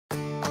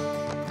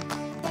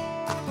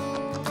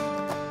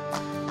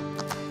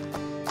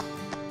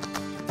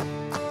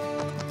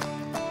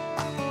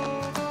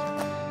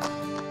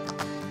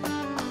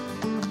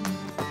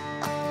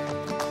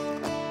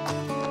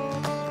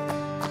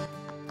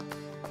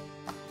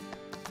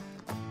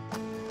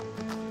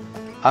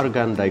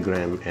Argand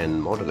diagram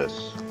and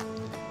modulus.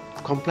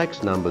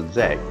 Complex number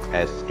z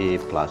as a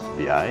plus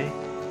bi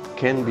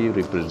can be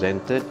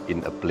represented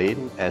in a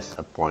plane as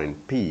a point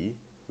P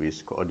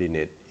with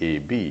coordinate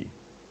AB.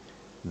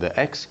 The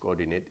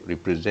x-coordinate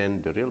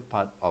represents the real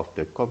part of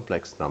the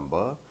complex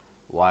number,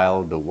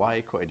 while the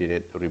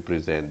y-coordinate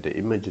represents the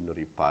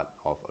imaginary part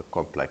of a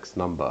complex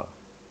number.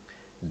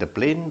 The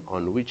plane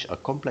on which a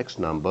complex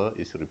number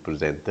is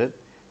represented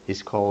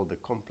is called the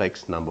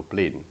complex number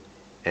plane,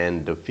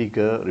 and the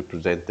figure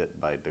represented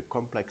by the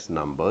complex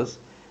numbers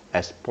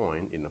as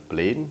points in a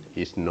plane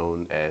is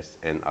known as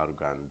an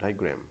Argand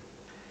diagram.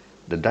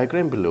 The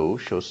diagram below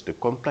shows the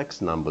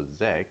complex number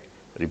z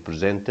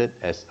represented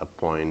as a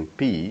point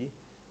P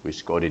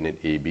with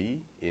coordinate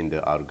AB in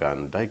the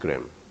Argand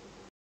diagram.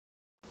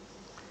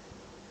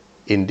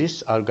 In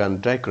this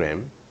Argand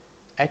diagram,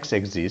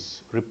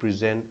 x-axis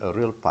represents a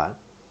real part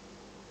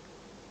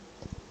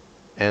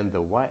and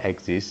the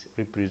y-axis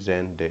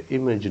represents the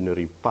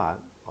imaginary part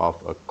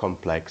of a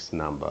complex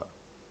number.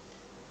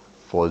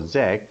 For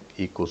z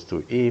equals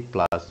to a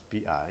plus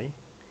bi,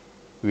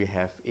 we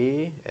have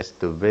a as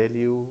the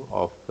value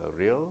of the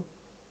real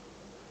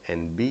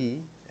and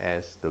b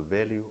as the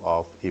value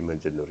of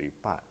imaginary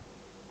part,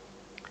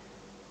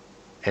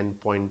 and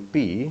point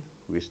P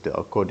with the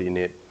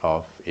coordinate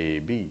of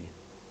AB.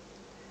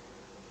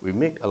 We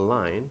make a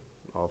line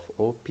of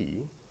OP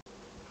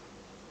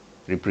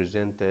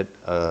represented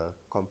a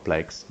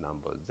complex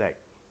number z.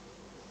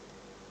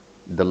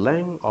 The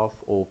length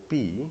of OP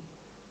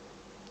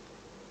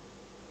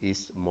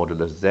is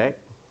modulus z,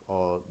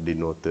 or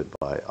denoted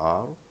by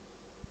R,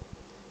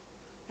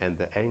 and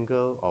the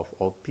angle of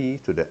OP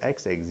to the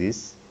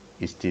x-axis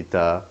is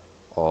theta,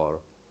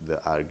 or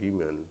the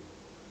argument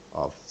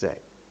of z.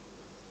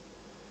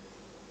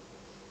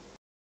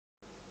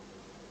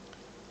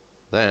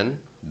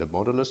 Then, the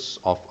modulus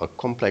of a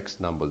complex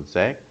number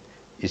z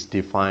is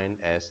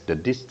defined as the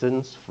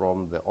distance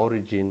from the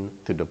origin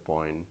to the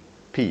point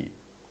P.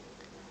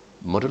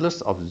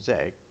 Modulus of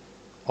z,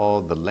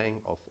 or the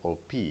length of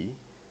OP,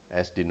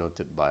 as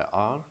denoted by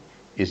R,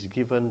 is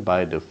given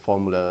by the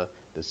formula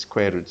the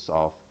square roots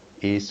of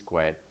a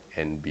squared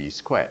and b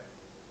squared.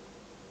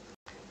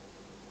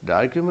 The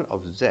argument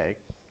of z,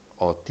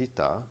 or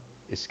theta,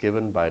 is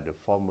given by the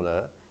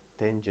formula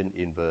tangent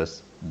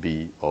inverse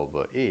b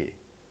over a.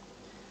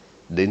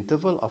 The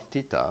interval of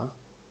theta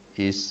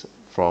is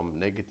from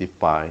negative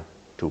pi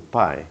to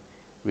pi,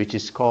 which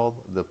is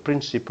called the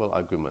principal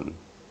argument.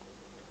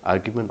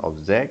 Argument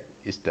of z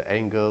is the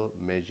angle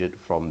measured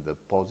from the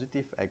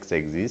positive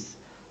x-axis,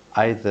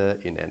 either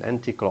in an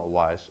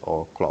anti-clockwise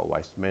or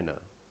clockwise manner.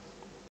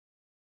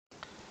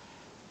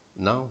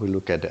 Now we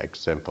look at the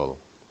example.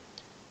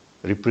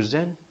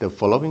 Represent the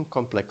following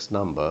complex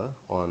number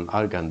on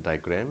Argand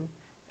diagram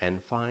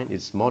and find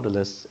its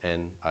modulus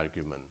and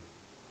argument.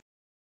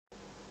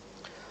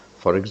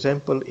 For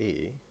example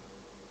A,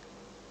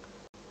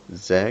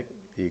 z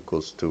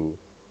equals to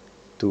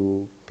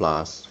 2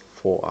 plus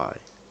 4i.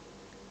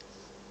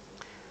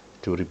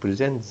 To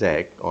represent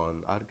z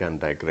on Argand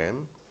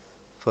diagram,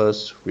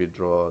 first we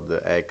draw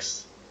the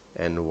x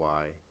and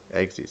y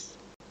axis.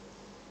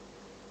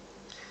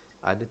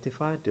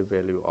 Identify the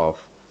value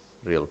of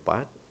real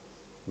part,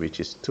 which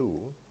is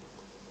 2,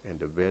 and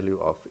the value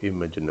of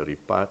imaginary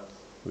part,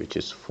 which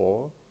is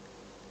 4.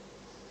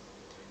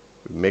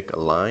 We make a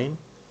line,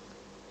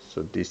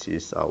 so this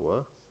is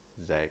our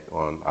z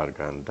on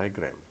Argand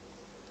diagram.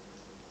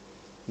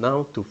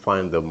 Now to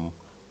find the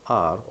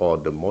R, or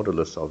the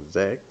modulus of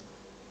z,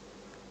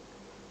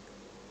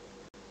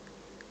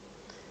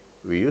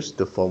 we use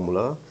the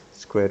formula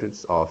square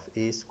roots of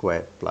a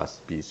squared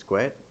plus b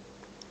squared.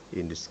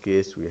 In this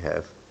case, we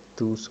have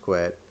 2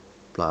 squared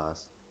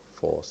plus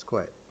 4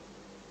 squared.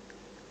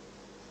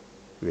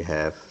 We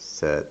have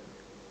set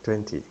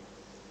 20.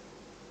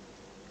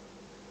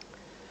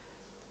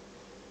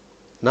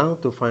 Now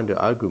to find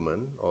the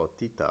argument, or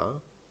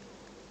theta,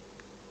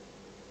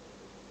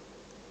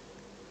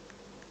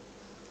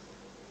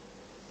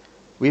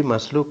 we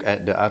must look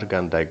at the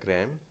Argand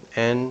diagram,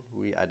 and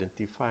we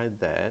identify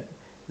that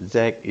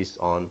z is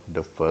on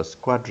the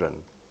first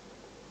quadrant.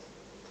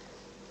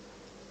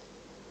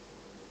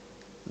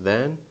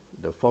 Then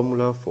the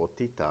formula for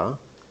theta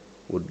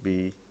would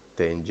be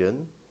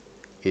tangent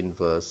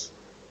inverse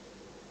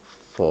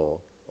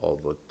 4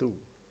 over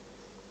 2.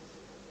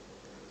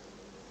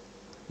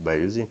 By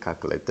using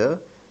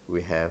calculator,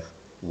 we have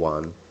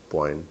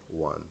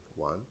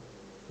 1.11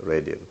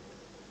 radian.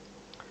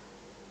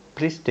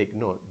 Please take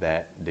note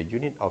that the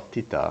unit of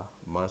theta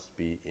must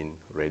be in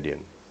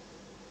radian.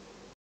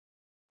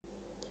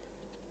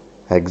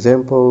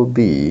 Example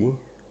B,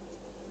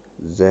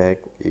 z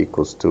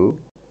equals to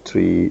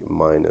 3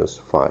 minus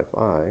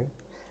 5i.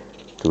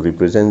 To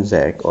represent z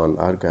on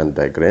Argand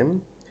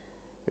diagram,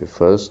 we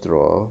first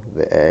draw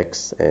the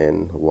x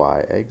and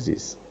y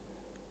axis.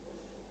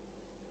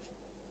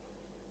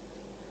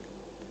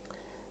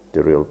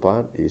 The real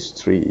part is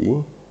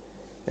 3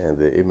 and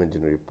the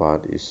imaginary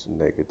part is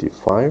negative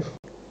 5.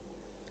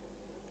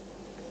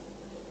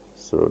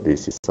 So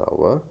this is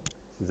our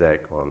z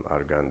on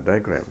Argand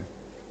diagram.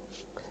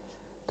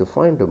 To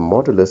find the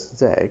modulus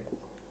z,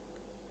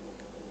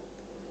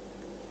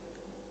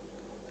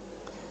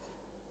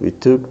 we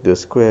took the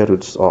square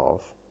roots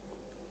of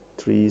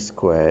 3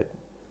 squared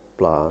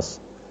plus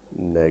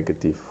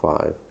negative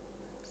 5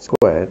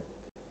 squared,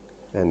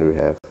 and we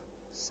have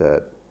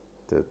set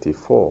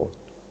 34.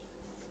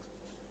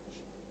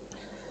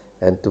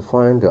 And to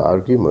find the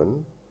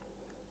argument,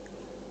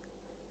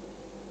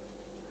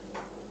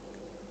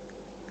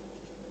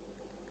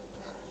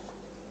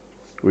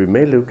 we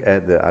may look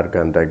at the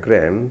Argand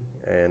diagram,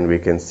 and we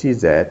can see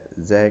that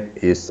z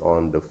is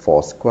on the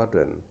fourth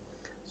quadrant.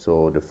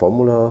 So the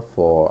formula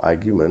for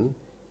argument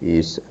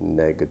is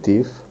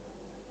negative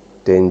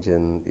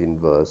tangent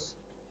inverse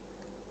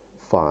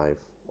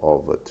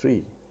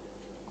 5/3.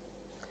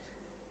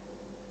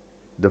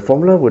 The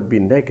formula would be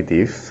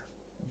negative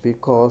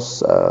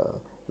because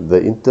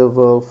the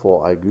interval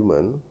for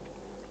argument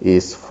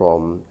is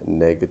from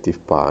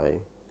negative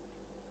pi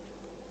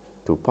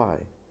to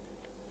pi.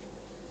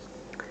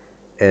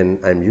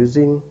 And I'm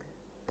using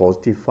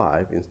positive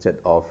 5 instead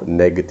of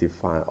negative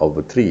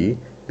 5/3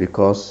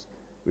 because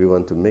we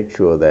want to make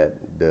sure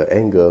that the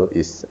angle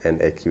is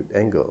an acute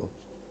angle.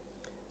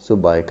 So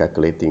by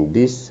calculating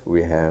this,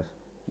 we have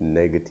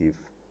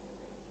negative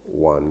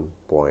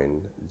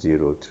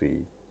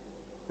 1.03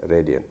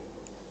 radian.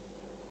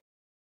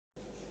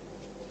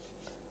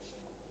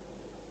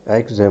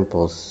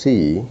 Example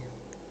C,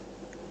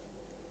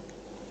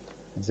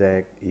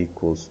 z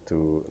equals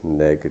to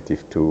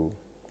negative 2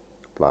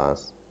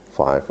 plus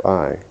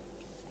 5i.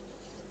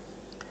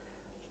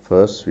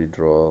 First, we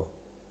draw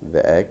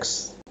the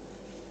x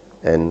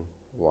and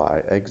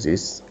y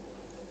axis.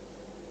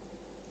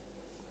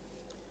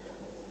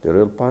 The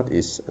real part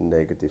is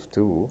negative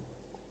 2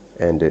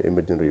 and the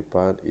imaginary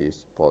part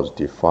is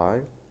positive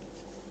 5.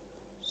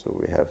 So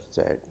we have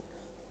z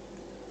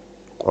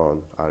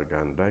on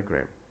Argand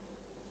diagram.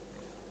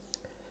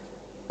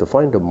 To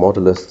find the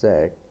modulus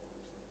z,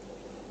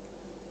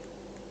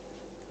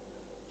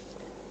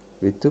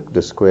 we took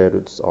the square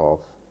roots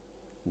of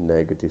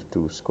negative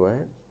 2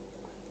 squared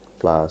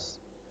plus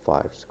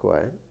 5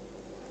 squared,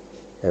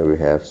 and we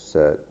have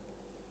set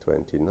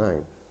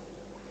 29.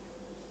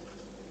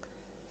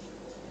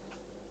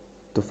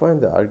 To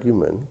find the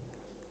argument,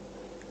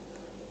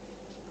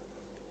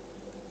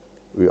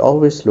 we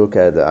always look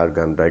at the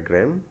Argand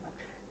diagram,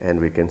 and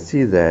we can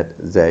see that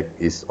z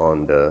is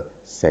on the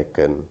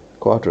second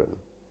quadrant.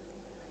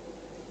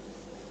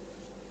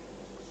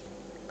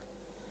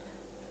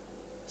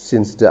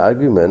 Since the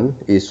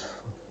argument is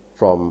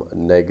from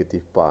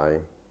negative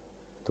pi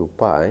to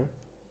pi,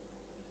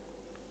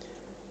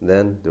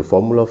 then the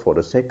formula for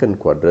the second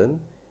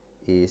quadrant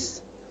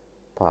is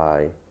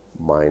pi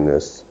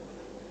minus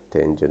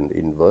tangent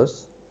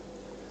inverse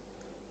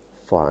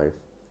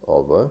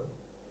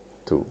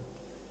 5/2.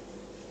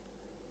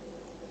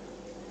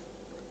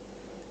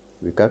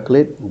 We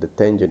calculate the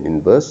tangent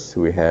inverse,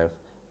 we have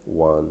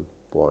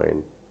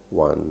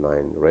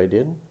 1.19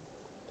 radian,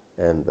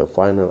 and the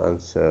final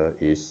answer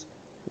is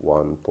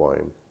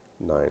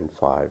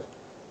 1.95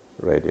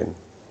 radian.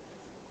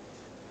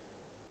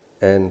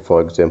 And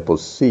for example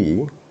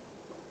C,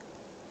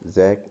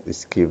 z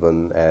is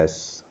given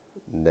as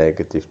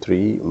negative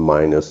 3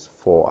 minus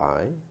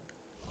 4i.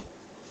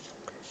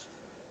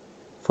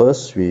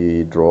 First,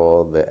 we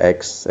draw the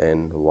x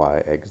and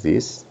y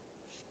axis.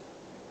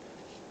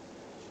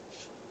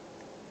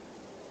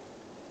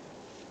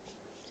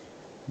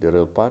 The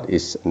real part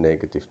is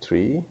negative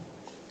 3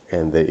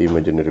 and the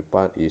imaginary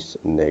part is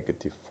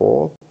negative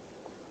 4.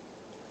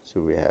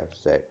 So we have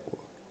z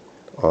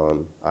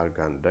on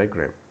Argand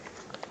diagram.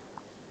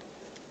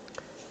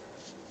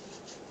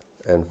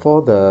 And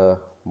for the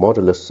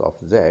modulus of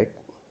z,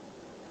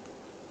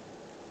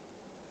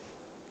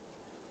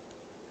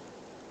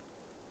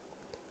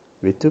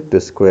 we took the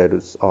square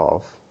roots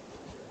of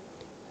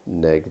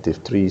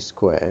negative 3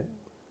 squared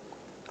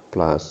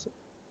plus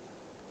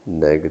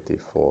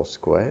negative 4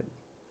 squared,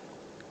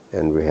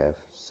 and we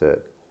have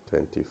set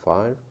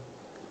 25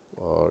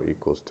 or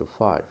equals to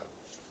 5.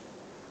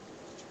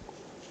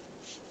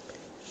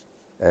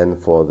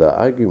 And for the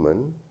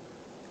argument,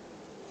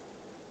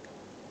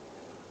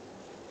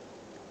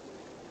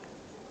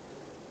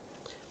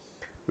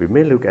 we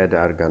may look at the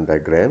Argand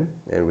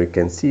diagram, and we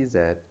can see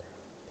that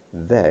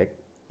z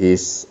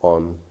is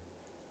on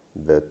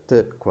the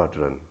third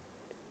quadrant.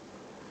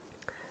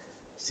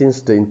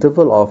 Since the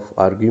interval of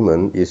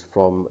argument is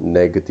from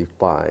negative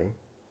pi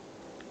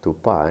to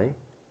pi,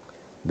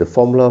 the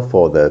formula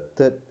for the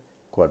third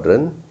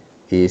quadrant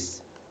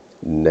is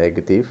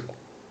negative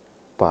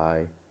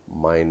pi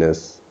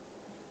minus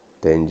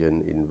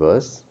tangent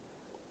inverse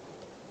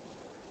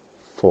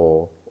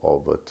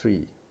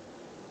 4/3.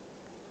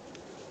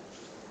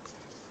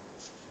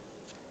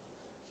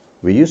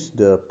 We use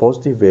the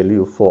positive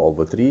value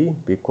 4/3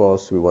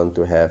 because we want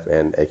to have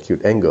an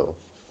acute angle.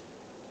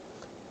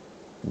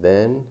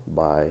 Then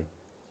by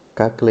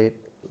calculate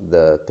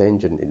the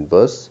tangent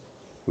inverse,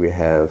 we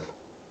have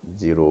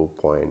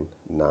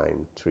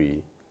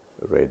 0.93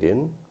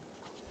 radian,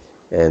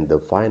 and the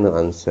final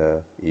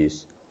answer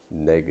is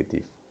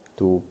negative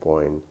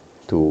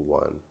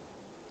 2.21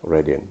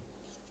 radian.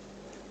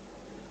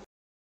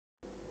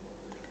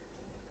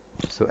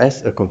 So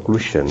as a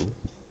conclusion,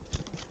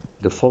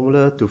 the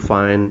formula to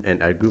find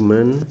an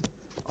argument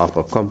of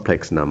a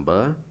complex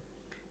number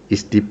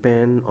is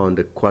depend on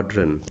the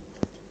quadrant.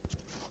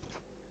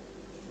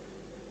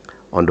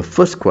 On the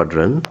first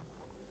quadrant,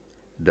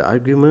 the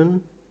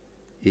argument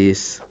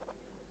is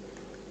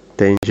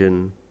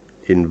tangent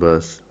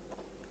inverse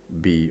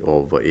b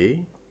over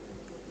a.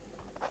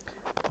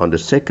 On the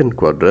second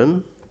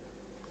quadrant,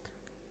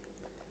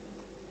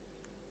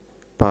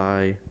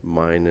 pi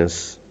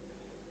minus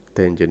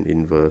tangent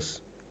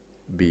inverse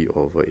b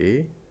over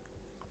a.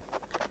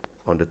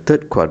 On the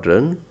third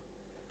quadrant,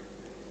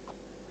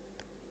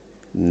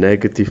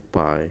 negative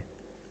pi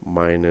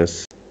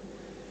minus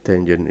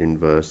tangent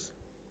inverse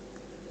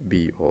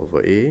b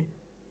over a.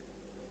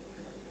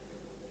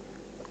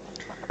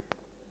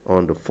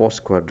 On the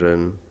fourth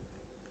quadrant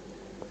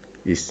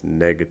is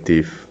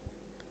negative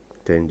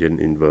tangent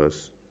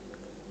inverse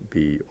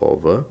b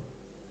over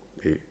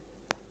a.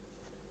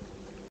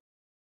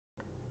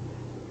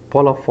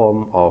 Polar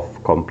form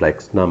of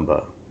complex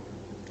number.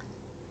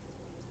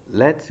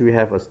 Let's we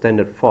have a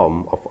standard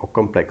form of a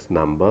complex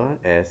number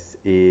as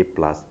a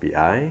plus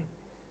bi,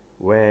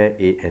 where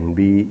a and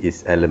b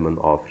is element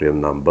of real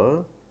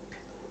number,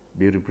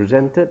 be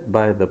represented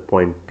by the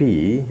point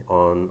P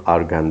on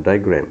Argand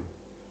diagram.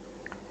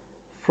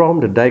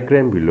 From the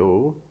diagram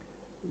below,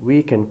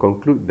 we can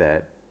conclude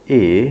that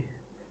a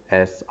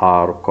as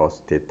r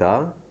cos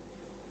theta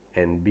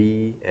and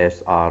b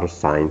as r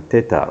sin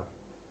theta.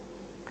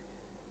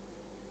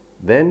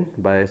 Then,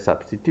 by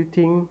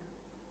substituting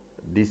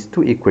these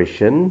two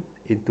equations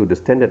into the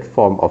standard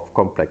form of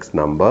complex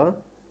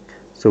number,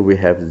 so we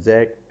have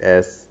z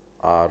as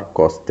r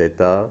cos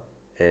theta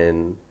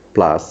and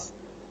plus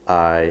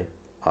I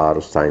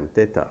r sin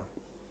theta.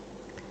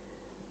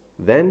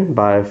 Then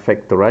by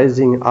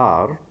factorizing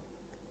r,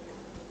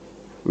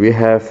 we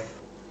have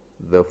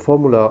the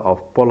formula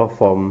of polar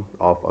form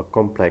of a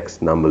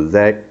complex number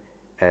z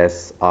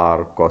as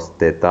r cos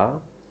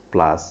theta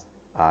plus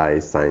I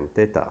sin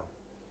theta.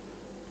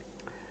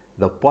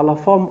 The polar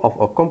form of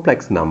a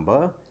complex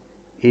number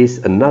is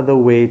another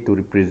way to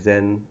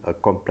represent a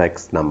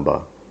complex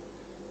number.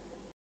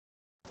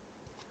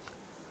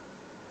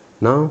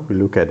 Now we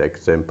look at the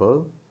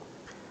example.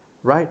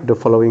 Write the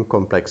following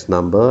complex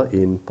number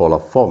in polar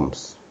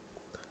forms.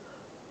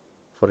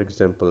 For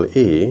example,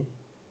 a,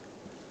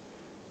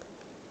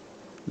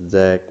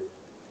 z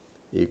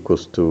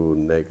equals to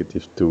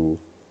negative 2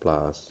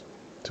 plus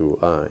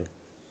 2i.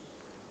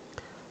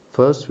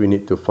 First, we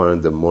need to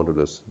find the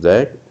modulus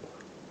z.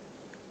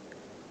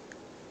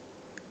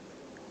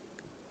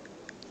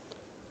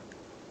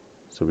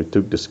 So we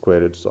took the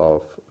square roots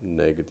of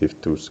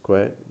negative 2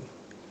 squared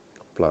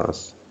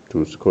plus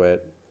 2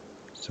 squared.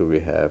 So we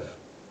have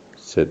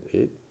set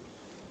 8.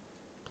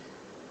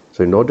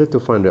 So in order to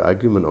find the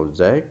argument of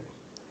z,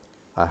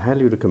 I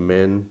highly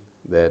recommend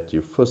that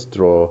you first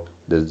draw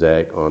the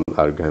z on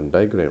Argand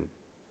diagram.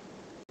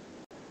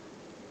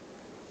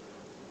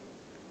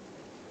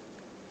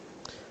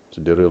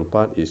 So the real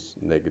part is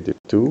negative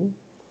 2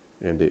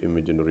 and the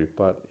imaginary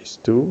part is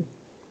 2.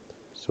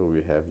 So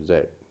we have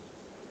z.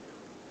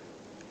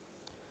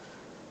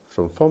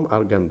 From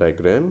Argand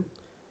diagram,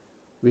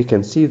 we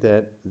can see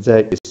that z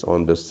is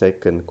on the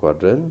second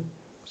quadrant.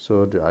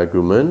 So the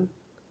argument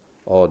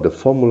or the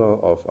formula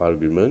of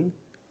argument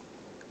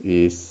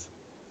is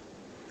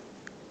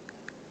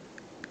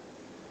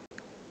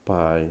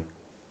pi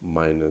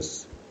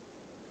minus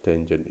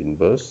tangent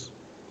inverse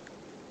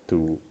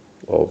 2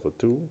 over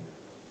 2.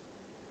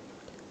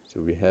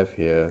 So we have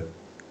here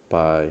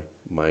pi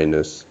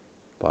minus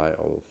pi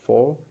over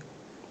 4.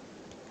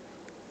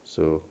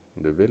 So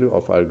the value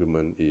of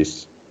argument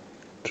is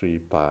 3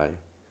 pi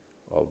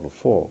over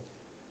 4.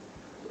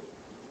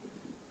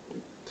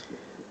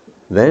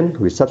 Then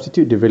we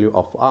substitute the value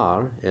of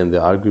r and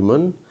the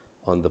argument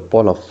on the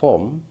polar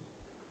form.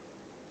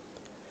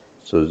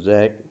 So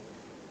z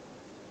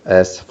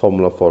as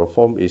formula for a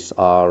form is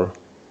r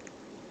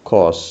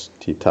cos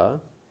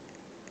theta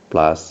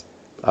plus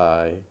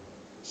I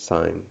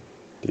sin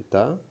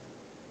theta.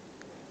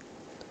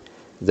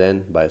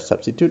 Then by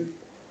substitute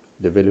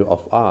the value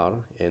of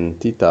r and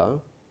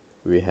theta,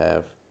 we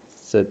have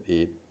set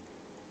it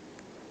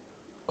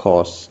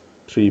cos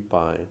 3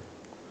 pi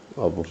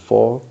over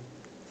 4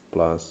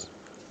 plus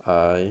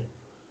I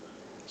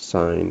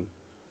sin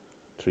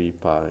 3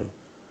 pi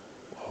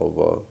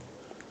over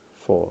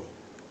 4.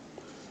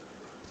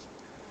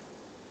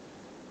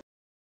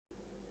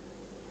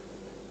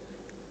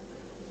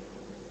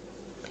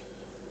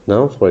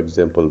 Now for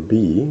example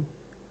B,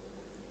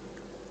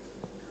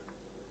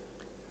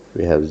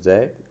 we have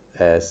z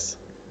as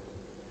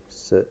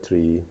set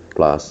 3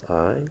 plus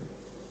I.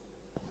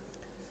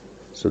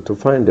 So to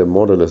find the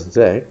modulus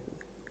z,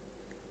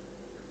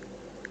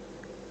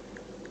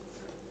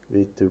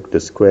 we took the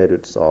square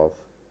roots of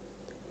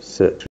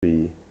set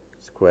 3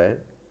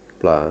 squared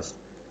plus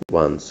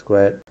 1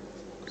 squared.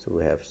 So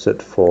we have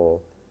set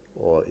 4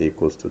 or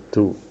equals to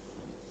 2.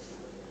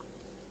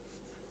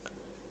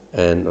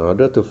 And in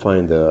order to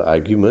find the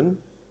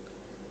argument,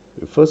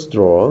 we first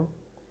draw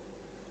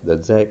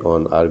the Z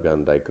on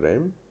Argand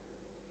diagram.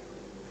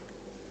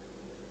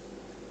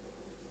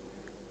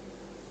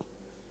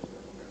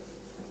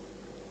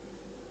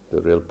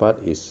 The real part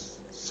is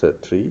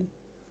set 3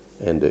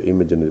 and the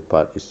imaginary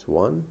part is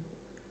 1.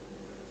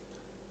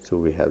 So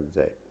we have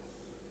Z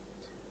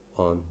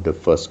on the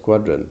first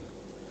quadrant.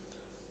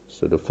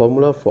 So the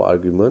formula for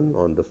argument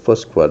on the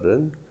first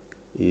quadrant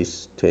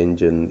is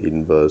tangent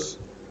inverse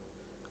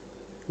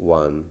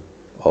 1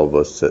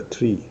 over set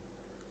 3.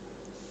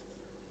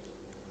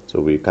 So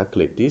we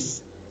calculate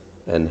this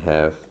and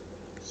have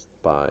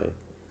pi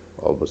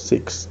over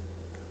 6.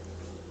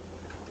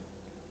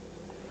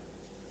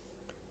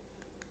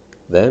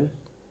 Then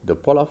the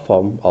polar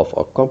form of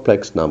a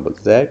complex number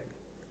Z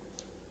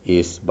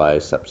is by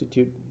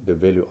substitute the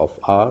value of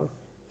r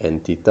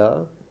and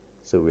theta.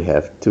 So we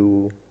have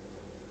 2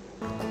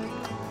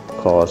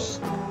 cos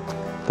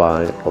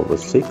pi over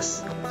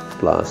 6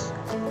 plus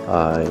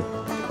I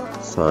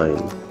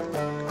sine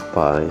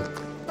pi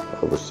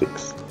over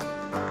 6.